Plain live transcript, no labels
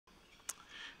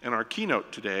And our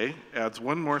keynote today adds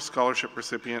one more scholarship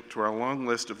recipient to our long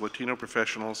list of Latino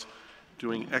professionals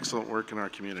doing excellent work in our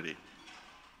community.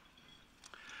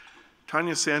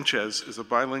 Tania Sanchez is a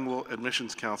bilingual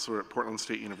admissions counselor at Portland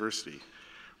State University,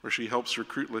 where she helps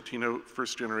recruit Latino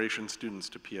first-generation students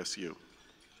to PSU.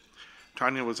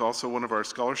 Tania was also one of our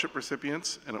scholarship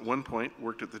recipients and at one point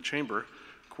worked at the Chamber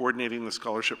coordinating the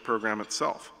scholarship program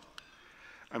itself.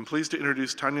 I'm pleased to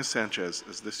introduce Tania Sanchez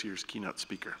as this year's keynote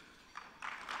speaker.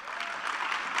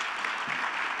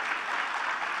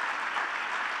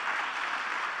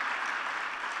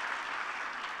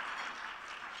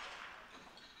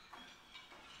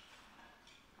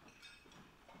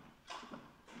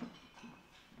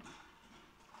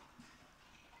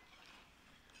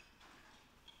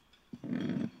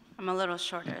 I'm a little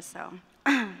shorter, so.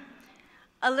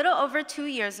 A little over 2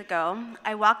 years ago,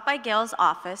 I walked by Gail's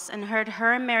office and heard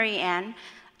her and Mary Ann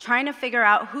trying to figure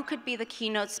out who could be the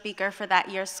keynote speaker for that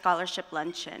year's Scholarship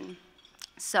Luncheon.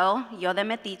 So, yo de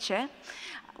metiche,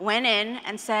 went in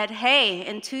and said, hey,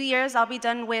 in 2 years I'll be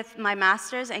done with my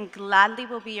master's and gladly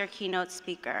will be your keynote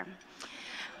speaker.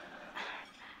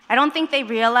 I don't think they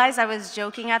realized I was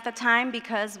joking at the time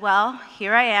because, well,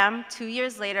 here I am 2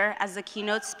 years later as the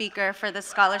keynote speaker for the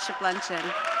Scholarship Luncheon.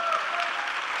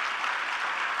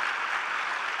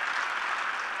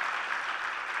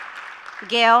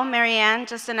 Gail, Mary Ann,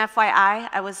 just an FYI,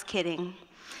 I was kidding.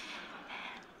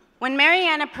 When Mary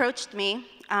Ann approached me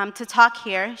to talk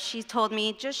here, she told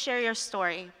me, just share your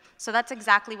story. So that's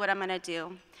exactly what I'm gonna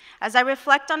do. As I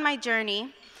reflect on my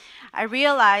journey, I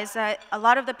realized that a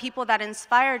lot of the people that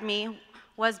inspired me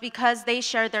was because they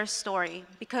shared their story,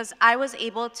 because I was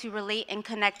able to relate and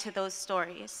connect to those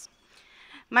stories.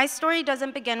 My story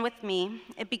doesn't begin with me,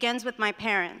 it begins with my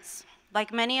parents.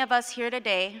 Like many of us here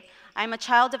today, I'm a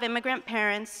child of immigrant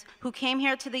parents who came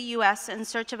here to the US in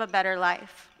search of a better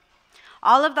life.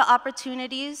 All of the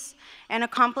opportunities and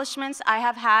accomplishments I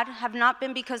have had have not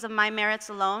been because of my merits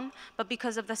alone, but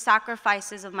because of the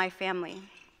sacrifices of my family.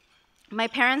 My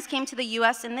parents came to the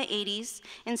US in the 80s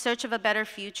in search of a better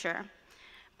future.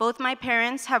 Both my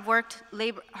parents have worked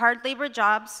hard labor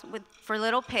jobs for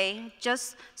little pay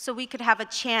just so we could have a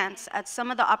chance at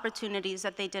some of the opportunities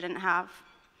that they didn't have.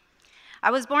 I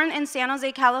was born in San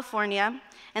Jose, California,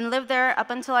 and lived there up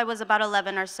until I was about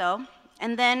 11 or so.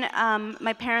 And then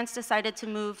my parents decided to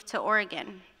move to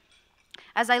Oregon.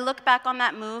 As I look back on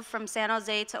that move from San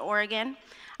Jose to Oregon,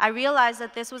 I realized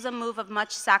that this was a move of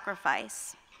much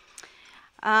sacrifice.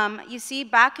 You see,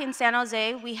 back in San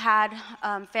Jose, we had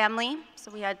family. So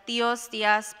we had tios,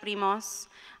 tias, primos.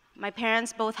 My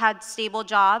parents both had stable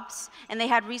jobs, and they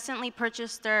had recently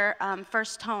purchased their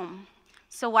first home.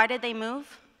 So why did they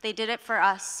move? They did it for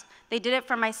us. They did it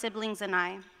for my siblings and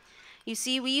I. You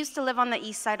see, we used to live on the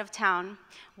east side of town,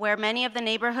 where many of the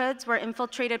neighborhoods were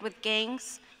infiltrated with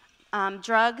gangs,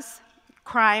 drugs,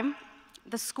 crime.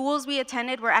 The schools we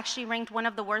attended were actually ranked one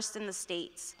of the worst in the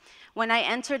states. When I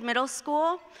entered middle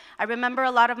school, I remember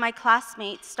a lot of my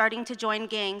classmates starting to join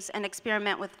gangs and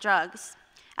experiment with drugs.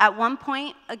 At one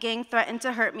point, a gang threatened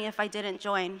to hurt me if I didn't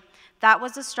join. That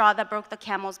was the straw that broke the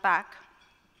camel's back.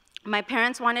 My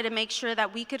parents wanted to make sure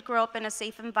that we could grow up in a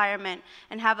safe environment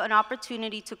and have an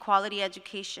opportunity to quality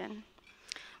education.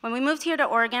 When we moved here to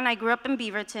Oregon, I grew up in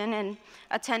Beaverton and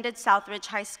attended Southridge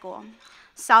High School.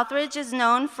 Southridge is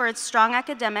known for its strong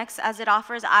academics as it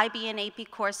offers IB and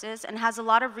AP courses and has a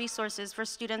lot of resources for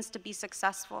students to be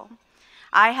successful.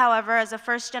 I, however, as a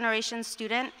first-generation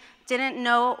student, didn't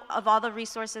know of all the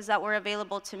resources that were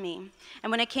available to me.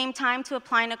 And when it came time to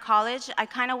applying to college, I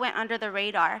kind of went under the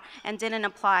radar and didn't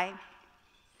apply.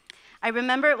 I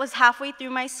remember it was halfway through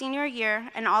my senior year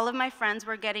and all of my friends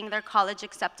were getting their college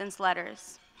acceptance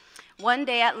letters. One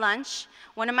day at lunch,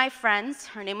 one of my friends,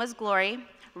 her name was Glory,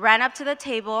 ran up to the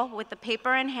table with the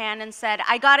paper in hand and said,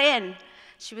 I got in.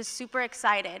 She was super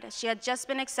excited. She had just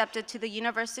been accepted to the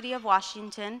University of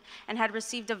Washington and had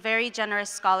received a very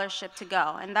generous scholarship to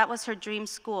go, and that was her dream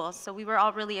school, so we were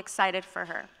all really excited for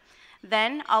her.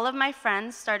 Then all of my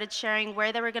friends started sharing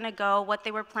where they were gonna go, what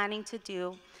they were planning to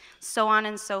do, so on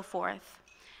and so forth.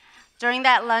 During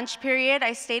that lunch period,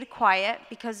 I stayed quiet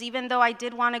because even though I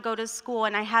did want to go to school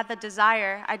and I had the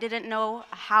desire, I didn't know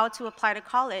how to apply to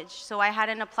college, so I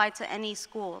hadn't applied to any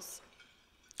schools.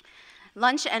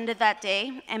 Lunch ended that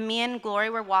day, and me and Glory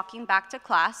were walking back to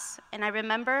class, and I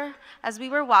remember as we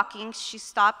were walking, she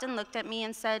stopped and looked at me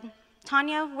and said,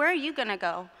 Tania, where are you gonna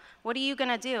go? What are you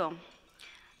gonna do?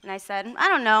 And I said, I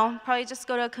don't know, probably just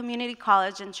go to a community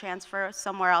college and transfer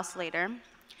somewhere else later.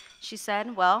 She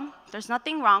said, well, there's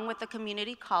nothing wrong with a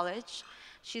community college.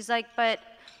 She's like, but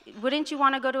wouldn't you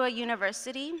want to go to a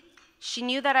university? She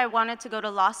knew that I wanted to go to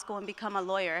law school and become a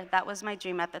lawyer. That was my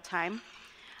dream at the time.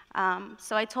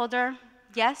 So I told her,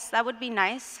 yes, that would be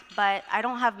nice, but I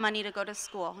don't have money to go to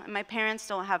school, and my parents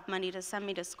don't have money to send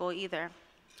me to school either.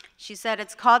 She said,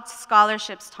 it's called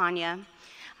scholarships, Tania.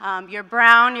 You're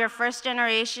brown, you're first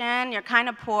generation, you're kind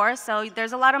of poor, so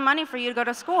there's a lot of money for you to go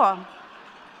to school.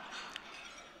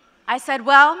 I said,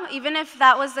 well, even if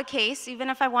that was the case, even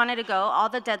if I wanted to go, all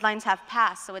the deadlines have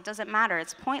passed, so it doesn't matter,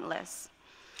 it's pointless.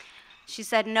 She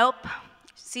said, nope.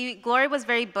 See, Glory was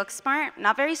very book smart,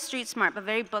 not very street smart, but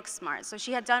very book smart. So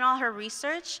she had done all her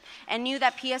research and knew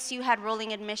that PSU had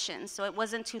rolling admissions, so it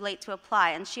wasn't too late to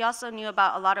apply. And she also knew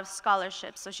about a lot of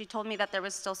scholarships, so she told me that there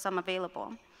was still some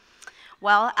available.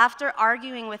 Well, after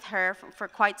arguing with her for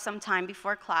quite some time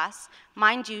before class,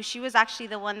 mind you, she was actually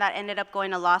the one that ended up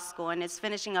going to law school and is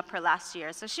finishing up her last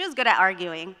year, so she was good at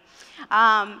arguing.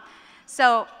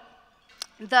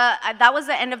 That was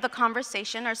the end of the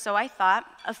conversation, or so I thought.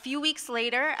 A few weeks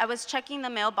later, I was checking the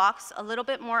mailbox a little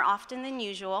bit more often than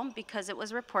usual because it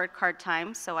was report card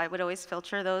time, so I would always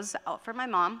filter those out for my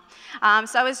mom.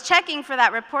 So I was checking for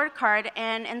that report card,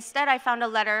 and instead I found a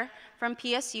letter from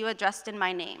PSU addressed in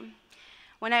my name.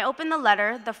 When I opened the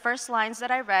letter, the first lines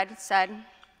that I read said,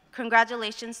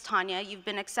 "Congratulations, Tania, you've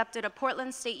been accepted at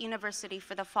Portland State University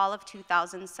for the fall of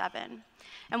 2007.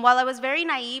 And while I was very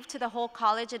naive to the whole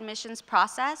college admissions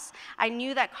process, I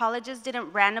knew that colleges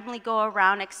didn't randomly go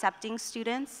around accepting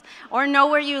students or know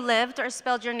where you lived or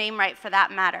spelled your name right for that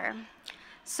matter.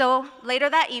 So later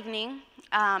that evening,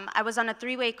 I was on a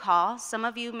three-way call. Some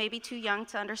of you may be too young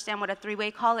to understand what a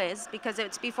three-way call is because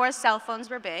it's before cell phones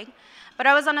were big. But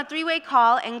I was on a three-way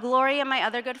call, and Glory and my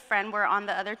other good friend were on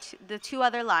the two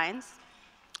other lines.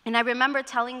 And I remember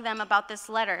telling them about this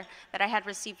letter that I had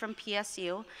received from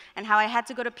PSU and how I had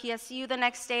to go to PSU the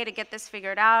next day to get this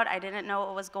figured out. I didn't know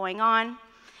what was going on.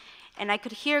 And I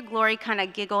could hear Glory kind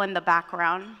of giggle in the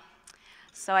background.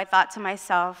 So I thought to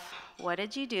myself, what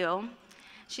did you do?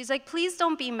 She's like, please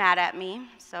don't be mad at me.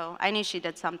 So I knew she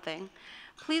did something.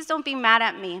 Please don't be mad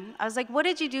at me. I was like, what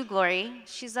did you do, Glory?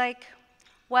 She's like,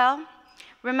 well,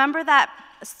 remember that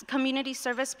community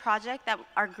service project that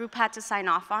our group had to sign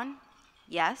off on?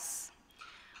 Yes.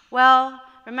 Well,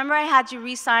 remember I had you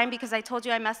re-sign because I told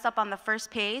you I messed up on the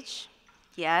first page?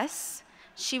 Yes.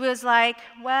 She was like,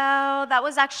 well, that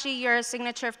was actually your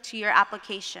signature to your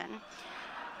application.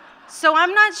 So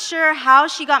I'm not sure how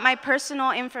she got my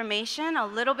personal information, a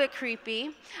little bit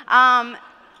creepy,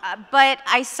 but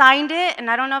I signed it, and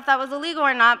I don't know if that was illegal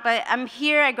or not, but I'm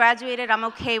here, I graduated, I'm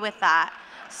okay with that.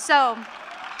 So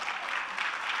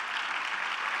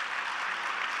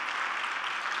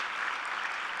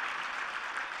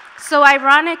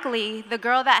ironically, the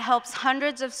girl that helps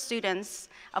hundreds of students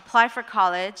apply for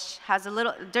college has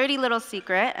a dirty little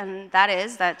secret, and that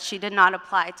is that she did not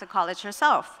apply to college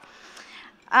herself.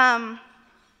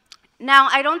 Now,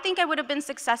 I don't think I would have been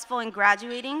successful in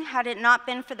graduating had it not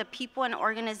been for the people and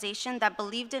organization that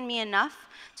believed in me enough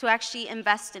to actually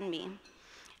invest in me.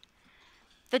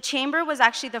 The Chamber was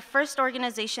actually the first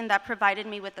organization that provided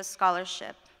me with a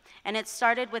scholarship, and it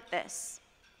started with this.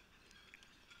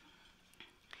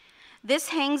 This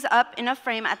hangs up in a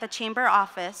frame at the Chamber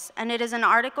office, and it is an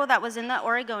article that was in the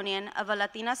Oregonian of a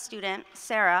Latina student,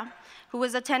 Sarah, who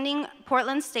was attending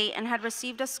Portland State and had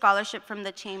received a scholarship from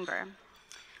the Chamber.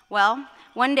 Well,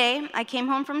 one day I came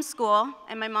home from school,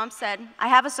 and my mom said, I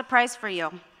have a surprise for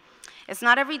you. It's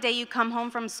not every day you come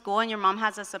home from school and your mom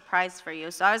has a surprise for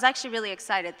you. So I was actually really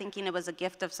excited, thinking it was a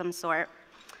gift of some sort.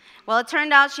 Well, it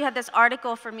turned out she had this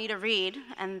article for me to read,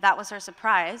 and that was her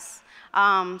surprise.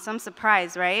 Some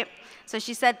surprise, right? So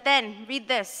she said, then, read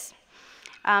this.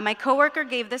 My coworker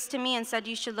gave this to me and said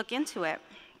you should look into it.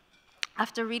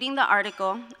 After reading the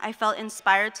article, I felt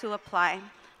inspired to apply.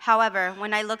 However,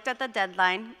 when I looked at the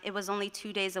deadline, it was only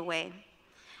 2 days away.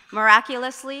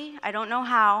 Miraculously, I don't know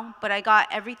how, but I got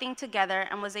everything together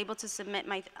and was able to submit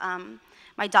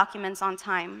my documents on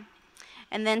time.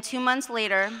 And then 2 months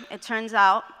later, it turns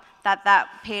out that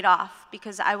paid off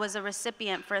because I was a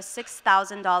recipient for a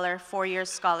 $6,000 four-year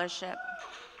scholarship.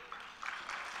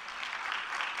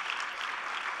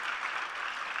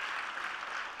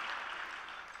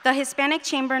 The Hispanic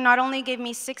Chamber not only gave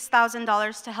me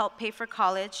 $6,000 to help pay for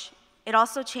college, it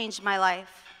also changed my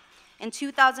life. In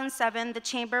 2007, the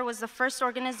Chamber was the first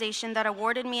organization that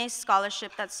awarded me a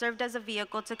scholarship that served as a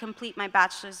vehicle to complete my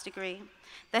bachelor's degree.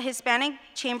 The Hispanic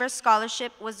Chamber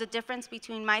Scholarship was the difference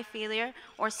between my failure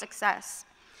or success.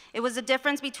 It was the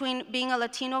difference between being a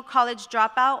Latino college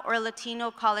dropout or a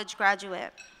Latino college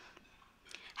graduate.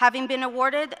 Having been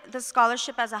awarded the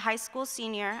scholarship as a high school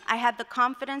senior, I had the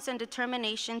confidence and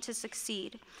determination to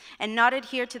succeed and not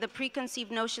adhere to the preconceived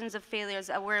notions of failures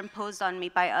that were imposed on me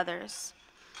by others.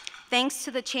 Thanks to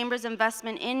the Chamber's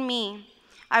investment in me,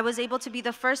 I was able to be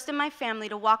the first in my family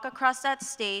to walk across that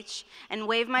stage and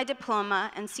wave my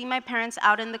diploma and see my parents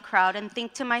out in the crowd and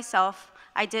think to myself,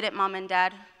 I did it, Mom and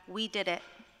Dad, we did it.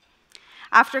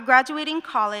 After graduating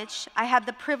college, I had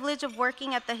the privilege of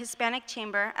working at the Hispanic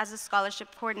Chamber as a scholarship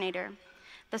coordinator.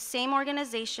 The same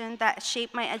organization that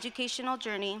shaped my educational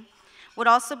journey would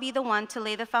also be the one to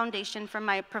lay the foundation for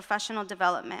my professional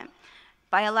development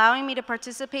by allowing me to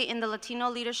participate in the Latino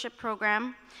Leadership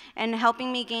Program and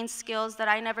helping me gain skills that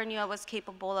I never knew I was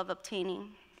capable of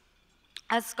obtaining.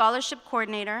 As scholarship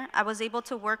coordinator, I was able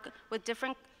to work with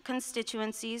different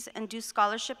constituencies and do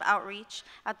scholarship outreach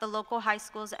at the local high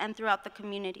schools and throughout the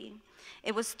community.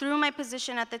 It was through my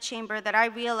position at the Chamber that I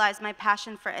realized my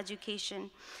passion for education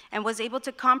and was able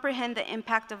to comprehend the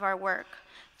impact of our work.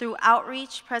 Through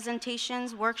outreach,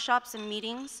 presentations, workshops, and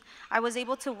meetings, I was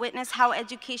able to witness how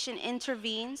education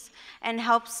intervenes and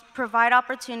helps provide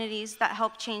opportunities that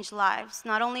help change lives,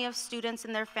 not only of students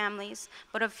and their families,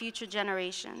 but of future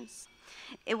generations.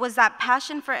 It was that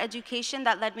passion for education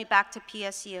that led me back to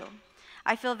PSU.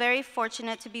 I feel very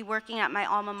fortunate to be working at my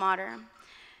alma mater.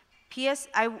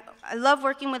 I love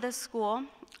working with a school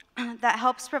that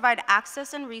helps provide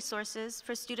access and resources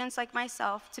for students like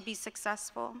myself to be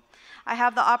successful. I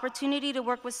have the opportunity to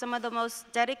work with some of the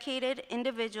most dedicated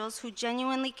individuals who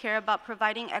genuinely care about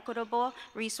providing equitable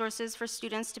resources for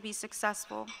students to be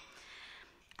successful.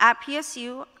 At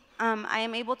PSU, I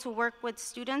am able to work with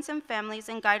students and families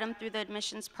and guide them through the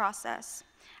admissions process.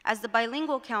 As the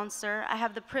bilingual counselor, I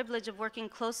have the privilege of working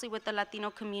closely with the Latino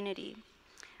community.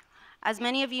 As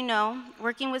many of you know,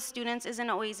 working with students isn't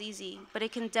always easy, but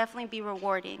it can definitely be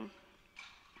rewarding.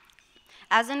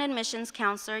 As an admissions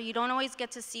counselor, you don't always get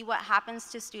to see what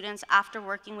happens to students after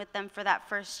working with them for that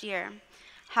first year.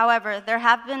 However, there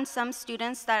have been some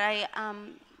students that I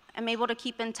am able to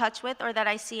keep in touch with or that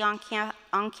I see on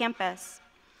campus.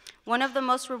 One of the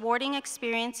most rewarding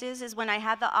experiences is when I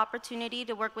had the opportunity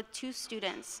to work with two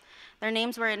students. Their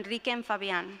names were Enrique and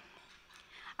Fabian.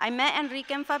 I met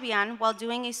Enrique and Fabian while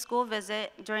doing a school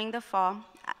visit during the fall,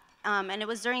 and it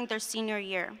was during their senior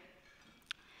year.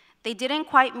 They didn't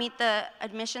quite meet the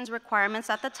admissions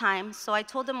requirements at the time, so I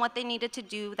told them what they needed to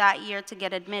do that year to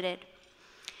get admitted.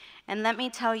 And let me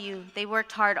tell you, they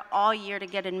worked hard all year to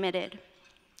get admitted.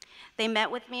 They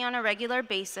met with me on a regular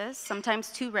basis, sometimes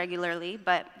too regularly,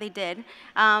 but they did.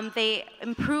 They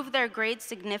improved their grades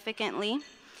significantly,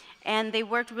 and they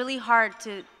worked really hard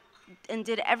and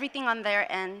did everything on their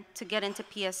end to get into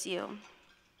PSU.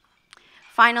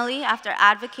 Finally, after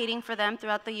advocating for them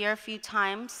throughout the year a few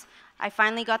times, I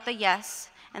finally got the yes,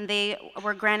 and they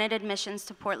were granted admissions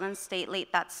to Portland State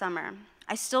late that summer.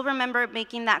 I still remember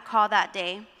making that call that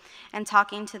day and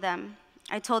talking to them.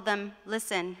 I told them,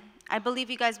 listen, I believe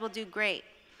you guys will do great.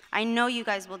 I know you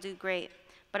guys will do great,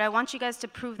 but I want you guys to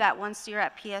prove that once you're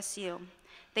at PSU.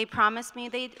 They promised me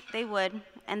they would,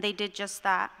 and they did just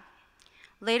that.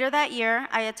 Later that year,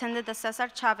 I attended the Cesar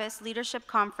Chavez Leadership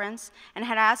Conference and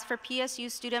had asked for PSU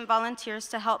student volunteers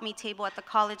to help me table at the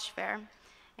college fair.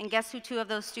 And guess who two of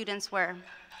those students were?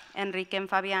 Enrique and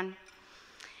Fabian.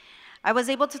 I was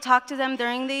able to talk to them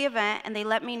during the event, and they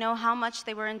let me know how much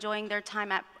they were enjoying their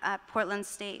time at Portland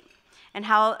State, and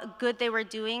how good they were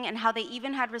doing, and how they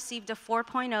even had received a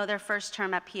 4.0 their first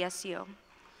term at PSU.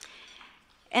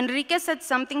 Enrique said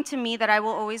something to me that I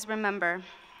will always remember.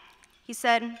 He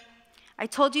said, I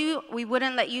told you we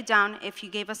wouldn't let you down if you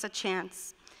gave us a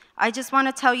chance. I just want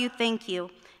to tell you thank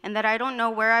you, and that I don't know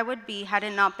where I would be had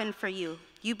it not been for you.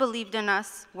 You believed in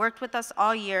us, worked with us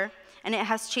all year, and it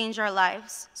has changed our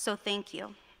lives, so thank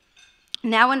you.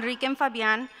 Now Enrique and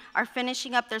Fabian are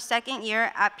finishing up their second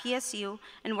year at PSU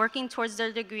and working towards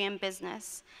their degree in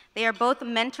business. They are both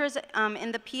mentors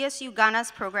in the PSU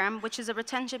Ganas program, which is a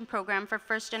retention program for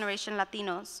first-generation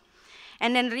Latinos.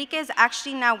 And Enrique is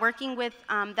actually now working with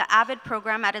the AVID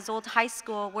program at his old high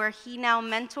school, where he now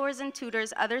mentors and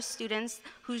tutors other students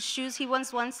whose shoes he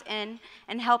was once in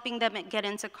and helping them get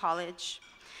into college.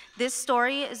 This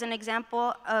story is an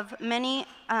example of many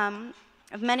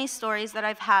stories that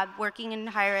I've had working in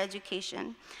higher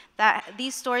education.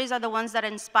 These stories are the ones that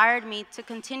inspired me to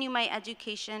continue my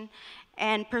education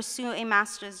and pursue a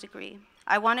master's degree.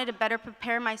 I wanted to better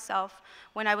prepare myself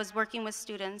when I was working with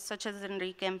students such as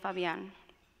Enrique and Fabian.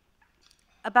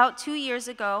 About 2 years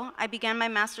ago, I began my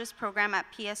master's program at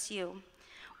PSU.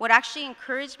 What actually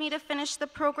encouraged me to finish the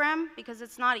program, because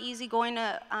it's not easy going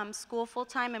to school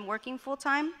full-time and working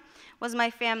full-time, was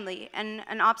my family and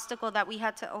an obstacle that we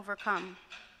had to overcome.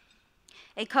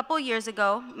 A couple years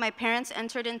ago, my parents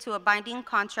entered into a binding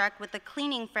contract with a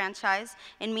cleaning franchise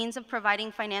in means of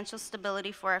providing financial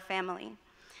stability for our family.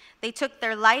 They took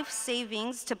their life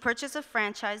savings to purchase a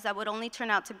franchise that would only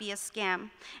turn out to be a scam,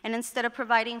 and instead of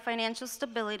providing financial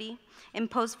stability,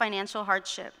 imposed financial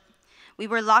hardship. We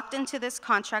were locked into this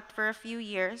contract for a few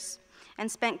years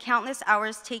and spent countless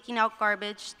hours taking out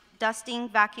garbage, dusting,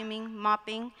 vacuuming,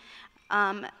 mopping,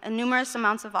 and numerous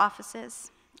amounts of offices.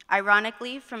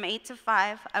 Ironically, from 8 to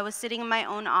 5, I was sitting in my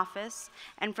own office,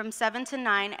 and from 7 to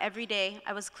 9 every day,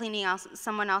 I was cleaning out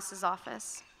someone else's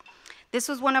office. This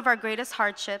was one of our greatest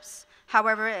hardships.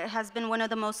 However, it has been one of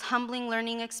the most humbling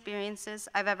learning experiences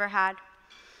I've ever had.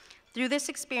 Through this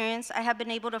experience, I have been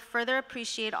able to further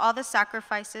appreciate all the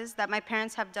sacrifices that my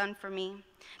parents have done for me.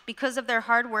 Because of their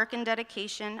hard work and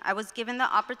dedication, I was given the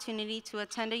opportunity to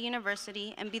attend a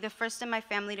university and be the first in my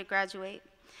family to graduate.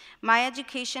 My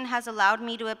education has allowed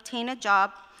me to obtain a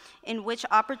job in which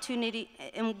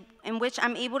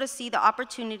I'm able to see the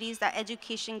opportunities that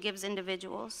education gives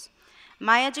individuals.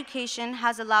 My education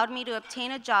has allowed me to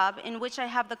obtain a job in which I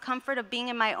have the comfort of being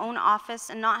in my own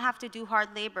office and not have to do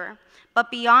hard labor.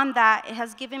 But beyond that, it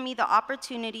has given me the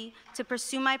opportunity to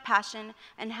pursue my passion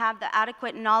and have the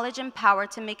adequate knowledge and power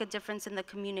to make a difference in the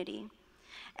community.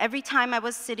 Every time I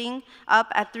was sitting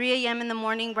up at 3 a.m. in the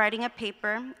morning writing a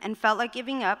paper and felt like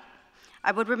giving up,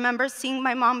 I would remember seeing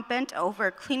my mom bent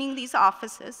over cleaning these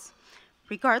offices,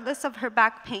 regardless of her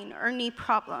back pain or knee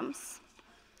problems.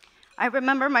 I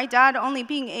remember my dad only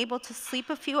being able to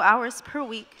sleep a few hours per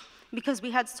week because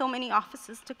we had so many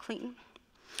offices to clean.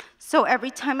 So every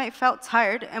time I felt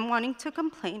tired and wanting to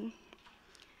complain,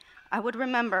 I would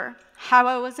remember how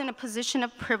I was in a position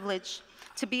of privilege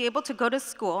to be able to go to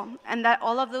school and that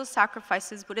all of those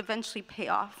sacrifices would eventually pay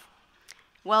off.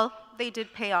 Well, they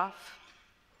did pay off.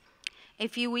 A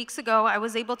few weeks ago, I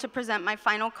was able to present my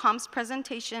final comms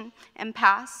presentation and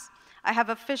pass. I have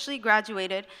officially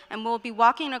graduated and will be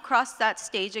walking across that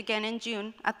stage again in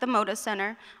June at the Moda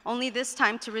Center, only this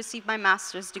time to receive my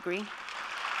master's degree.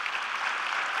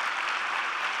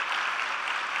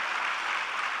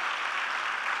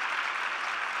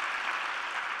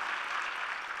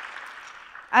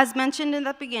 As mentioned in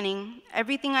the beginning,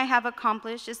 everything I have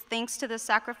accomplished is thanks to the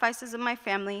sacrifices of my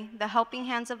family, the helping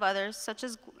hands of others, such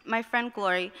as my friend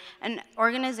Glory, and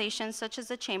organizations such as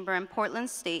the Chamber and Portland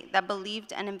State that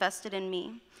believed and invested in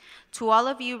me. To all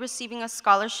of you receiving a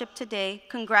scholarship today,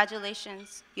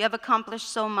 congratulations. You have accomplished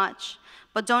so much,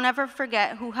 but don't ever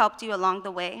forget who helped you along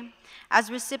the way. As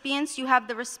recipients, you have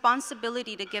the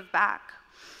responsibility to give back.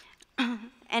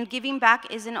 And giving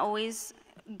back isn't always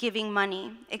giving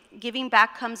money. Giving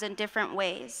back comes in different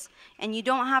ways, and you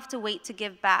don't have to wait to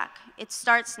give back. It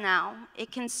starts now.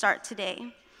 It can start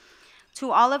today.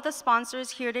 To all of the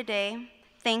sponsors here today,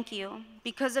 thank you.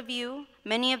 Because of you,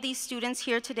 many of these students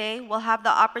here today will have the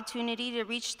opportunity to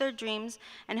reach their dreams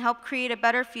and help create a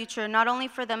better future, not only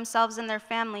for themselves and their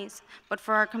families, but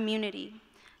for our community.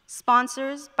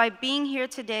 Sponsors, by being here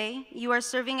today, you are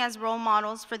serving as role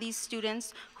models for these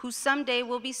students who someday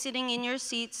will be sitting in your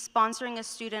seats sponsoring a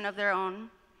student of their own.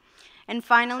 And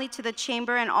finally, to the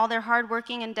Chamber and all their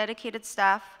hardworking and dedicated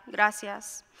staff,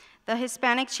 gracias. The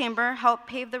Hispanic Chamber helped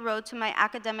pave the road to my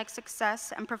academic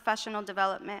success and professional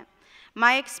development.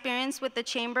 My experience with the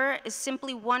Chamber is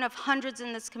simply one of hundreds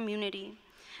in this community.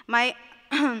 I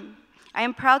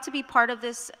am proud to be part of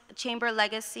this Chamber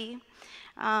legacy.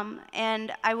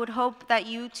 And I would hope that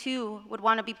you too would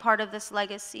want to be part of this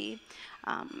legacy.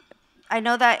 I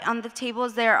know that on the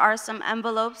tables there are some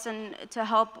envelopes and to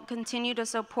help continue to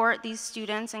support these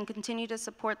students and continue to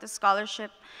support the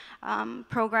scholarship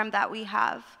program that we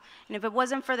have. And if it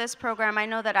wasn't for this program, I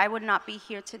know that I would not be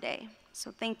here today. So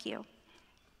thank you.